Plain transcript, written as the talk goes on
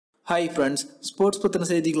Hi friends, sports பத்தின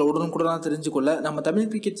செய்திகளை உடனுக்குடன் தெரிஞ்சுக்கொள்ள நம்ம தமிழ்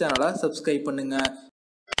கிரிக்கெட் சேனலை சப்ஸ்கிரைப் பண்ணுங்க.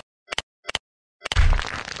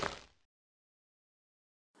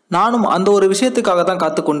 நானும் அந்த ஒரு விஷயத்துக்காக தான்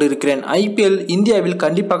காத்து கொண்டு இருக்கிறேன். IPL இந்தியாவில்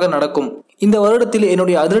கண்டிப்பாக நடக்கும். இந்த வருடத்தில்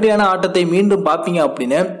என்னுடைய அதிரடியான ஆட்டத்தை மீண்டும் பார்ப்பீங்க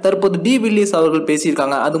அப்படின்னு தற்போது villiers அவர்கள்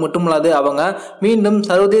பேசியிருக்காங்க. அது மட்டுமல்லாது அவங்க மீண்டும்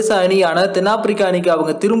சர்வதேச அணியான தென்னாப்பிரிக்கா அணிக்கு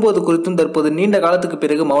அவங்க திரும்புவது குறித்தும் தற்போது நீண்ட காலத்துக்கு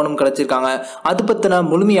பிறகு மௌனம் கிடைச்சிருக்காங்க. அது பத்தின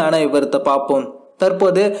முழுமையான விவரத்தை பார்ப்போம்.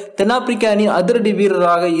 தற்போது தென்னாப்பிரிக்க அணி அதிரடி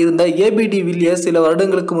வீரராக இருந்த villiers சில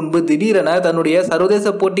வருடங்களுக்கு முன்பு திடீரென தன்னுடைய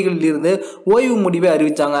சர்வதேச போட்டிகளில் இருந்து ஓய்வு முடிவை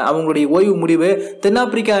அறிவித்தாங்க. அவங்களுடைய ஓய்வு முடிவு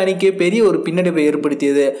தென்னாப்பிரிக்க அணிக்கு பெரிய ஒரு பின்னடைவை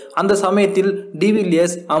ஏற்படுத்தியது. அந்த சமயத்தில்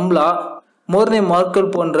villiers, அம்லா, மோர்னே மார்க்கல்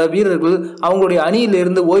போன்ற வீரர்கள் அவங்களுடைய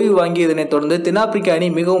அணியிலிருந்து ஓய்வு வாங்கியதனை தொடர்ந்து தென்னாப்பிரிக்க அணி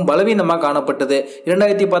மிகவும் பலவீனமாக காணப்பட்டது.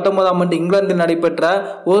 2019ஆம் ஆண்டு இங்கிலாந்தில் நடைபெற்ற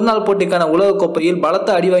ஒருநாள் போட்டிக்கான உலகக்கோப்பையில் பலத்த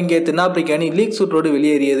அடி வாங்கிய தென்னாப்பிரிக்க அணி லீக் சுற்றோடு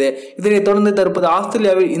வெளியேறியது. இதனைத் தொடர்ந்து தற்போது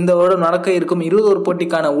ஆஸ்திரேலியாவில் இந்த வருடம் நடக்க இருக்கும் 21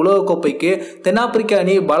 போட்டிக்கான உலகக்கோப்பைக்கு தென்னாப்பிரிக்க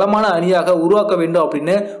அணி பலமான அணியாக உருவாக்க வேண்டும்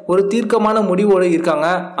அப்படின்னு ஒரு தீர்க்கமான முடிவோடு இருக்காங்க.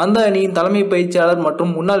 அந்த அணியின் தலைமை பயிற்சியாளர்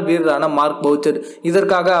மற்றும் முன்னாள் வீரரான மார்க் பவுச்சர்.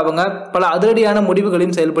 இதற்காக அவங்க பல அதிரடியான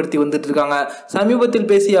முடிவுகளையும் செயல்படுத்தி வந்துட்டு இருக்காங்க. சமீபத்தில்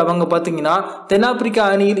பேசிய அவங்க பாத்தீங்கன்னா தென்னாப்பிரிக்கா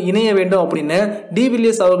அணியில் இணைய வேண்டும் அப்படின்னு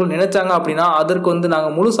villiers அவர்கள் நினைச்சாங்க அப்படின்னா அதற்கு நாங்க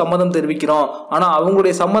முழு சம்மதம் தெரிவிக்கிறோம். ஆனா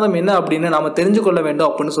அவங்களுடைய சம்மதம் என்ன அப்படின்னு நாம தெரிஞ்சு கொள்ள வேண்டும்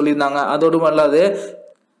அப்படின்னு சொல்லியிருந்தாங்க. அதோடு அல்லாது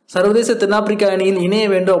சர்வதேச தென்னாப்பிரிக்கா அணியில் இணைய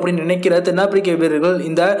வேண்டும் அப்படின்னு நினைக்கிற தென்னாப்பிரிக்க வீரர்கள்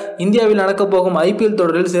இந்த இந்தியாவில் நடக்க போகும் IPL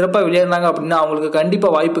தொடரில் சிறப்பாக விளையாடினாங்க அப்படின்னா அவங்களுக்கு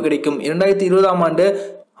கண்டிப்பா வாய்ப்பு கிடைக்கும். 2020ஆம் ஆண்டு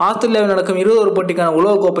ஆஸ்திரேலியாவில் நடக்கும் 21 போட்டிக்கான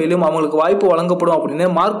உலகக்கோப்பையிலும் அவங்களுக்கு வாய்ப்பு வழங்கப்படும் அப்படின்னு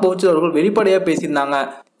மார்க் பவுச்சர் அவர்கள் வெளிப்படையாக பேசியிருந்தாங்க.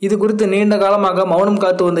 இது குறித்து நீண்ட காலமாக மௌனம்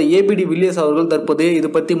காத்து வந்த villiers அவர்கள் தற்போது இது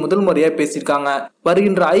பற்றி முதல் முறையாக பேசியிருக்காங்க.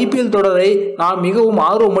 வருகின்ற IPL தொடரை நான் மிகவும்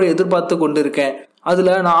ஆர்வமோடு எதிர்பார்த்து கொண்டிருக்கேன்.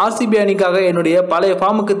 அதுல நான் RCB அணிக்காக என்னுடைய பழைய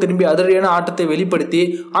ஃபார்முக்கு திரும்பி அதிரடியான ஆட்டத்தை வெளிப்படுத்தி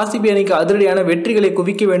RCB அணிக்கு அதிரடியான வெற்றிகளை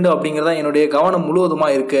குவிக்க வேண்டும் அப்படிங்கிறதா என்னுடைய கவனம் முழுவதுமா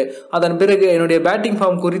இருக்கு. அதன் பிறகு என்னுடைய பேட்டிங்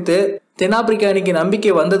ஃபார்ம் குறித்து தென்னாப்பிரிக்க அணிக்கு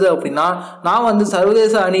நம்பிக்கை வந்தது அப்படின்னா நான்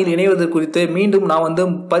சர்வதேச அணியில் இணைவது குறித்து மீண்டும் நான்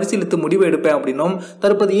பரிசீலித்து முடிவு எடுப்பேன் அப்படின்னும்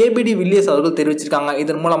தற்போது villiers அவர்கள் தெரிவிச்சிருக்காங்க.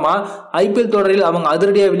 இதன் மூலமா IPL தொடரில் அவங்க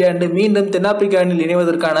அதிரடியாக விளையாண்டு மீண்டும் தென்னாப்பிரிக்க அணியில்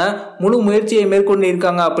இணைவதற்கான முழு முயற்சியை மேற்கொண்டு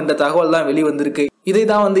இருக்காங்க அப்படின்ற தகவல் தான் வெளிவந்திருக்கு. இதை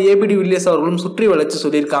தான் villiers அவர்களும் சுற்றி வளைச்சு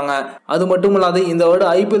சொல்லியிருக்காங்க. அது மட்டுமல்லாது இந்த வருட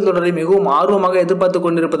IPL தொடரை மிகவும் ஆர்வமாக எதிர்பார்த்து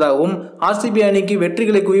கொண்டிருப்பதாகவும் RCB அணிக்கு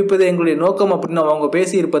வெற்றிகளை குவிப்பது எங்களுடைய நோக்கம் அப்படின்னு அவங்க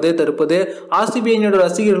பேசியிருப்பதை தற்போது RCB அணியோட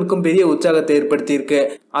ரசிகர்களுக்கும் பெரிய உற்சாகத்தை ஏற்படுத்தி இருக்கு.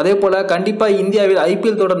 அதே போல கண்டிப்பா இந்தியாவில்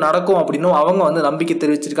IPL தொடர் நடக்கும் அப்படின்னு அவங்க நம்பிக்கை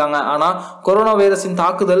தெரிவிச்சிருக்காங்க. ஆனா கொரோனா வைரஸின்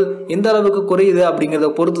தாக்குதல் எந்த அளவுக்கு குறையுது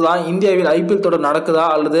அப்படிங்கறத பொறுத்துதான் இந்தியாவில் IPL தொடர் நடக்குதா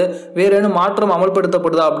அல்லது வேறேனும் மாற்றம்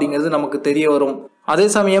அமல்படுத்தப்படுதா அப்படிங்கிறது நமக்கு தெரிய வரும். அதே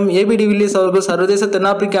சமயம் villiers அவர்கள் சர்வதேச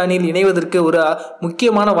தென்னாப்பிரிக்க அணியில் இணைவதற்கு ஒரு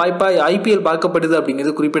முக்கியமான வாய்ப்பாக IPL பார்க்கப்படுது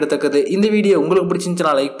அப்படிங்கிறது குறிப்பிடத்தக்கது. இந்த வீடியோ உங்களுக்கு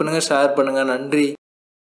பிடிச்சிருந்துச்சுன்னா லைக் பண்ணுங்க, ஷேர் பண்ணுங்க. நன்றி.